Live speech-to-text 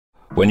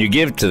When you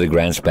give to the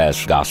Grants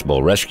Pass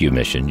Gospel Rescue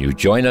Mission, you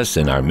join us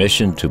in our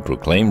mission to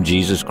proclaim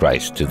Jesus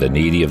Christ to the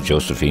needy of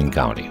Josephine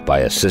County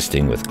by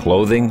assisting with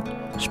clothing,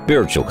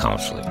 spiritual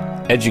counseling,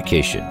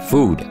 education,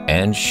 food,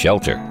 and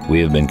shelter. We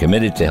have been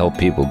committed to help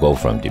people go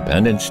from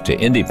dependence to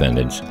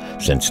independence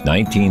since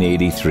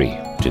 1983.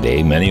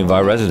 Today, many of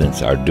our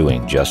residents are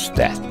doing just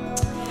that.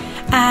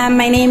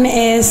 My name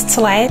is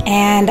Talayat,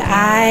 and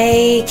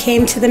I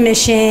came to the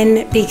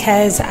mission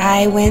because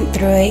I went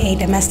through a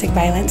domestic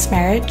violence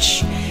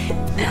marriage.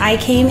 I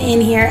came in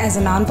here as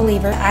a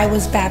non-believer. I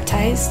was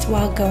baptized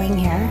while going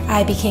here.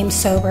 I became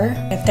sober.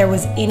 If there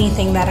was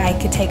anything that I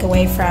could take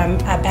away from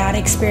a bad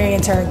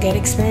experience or a good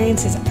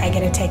experience, is I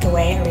get to take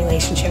away a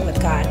relationship with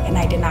God, and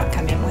I did not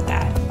come in with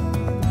that.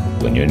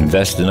 When you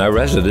invest in our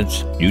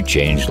residents, you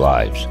change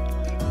lives.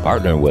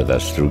 Partner with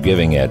us through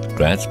giving at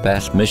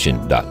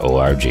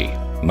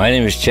grantspassmission.org. My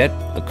name is Chet,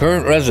 a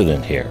current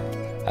resident here.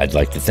 I'd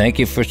like to thank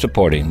you for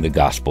supporting the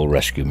Gospel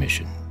Rescue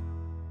Mission.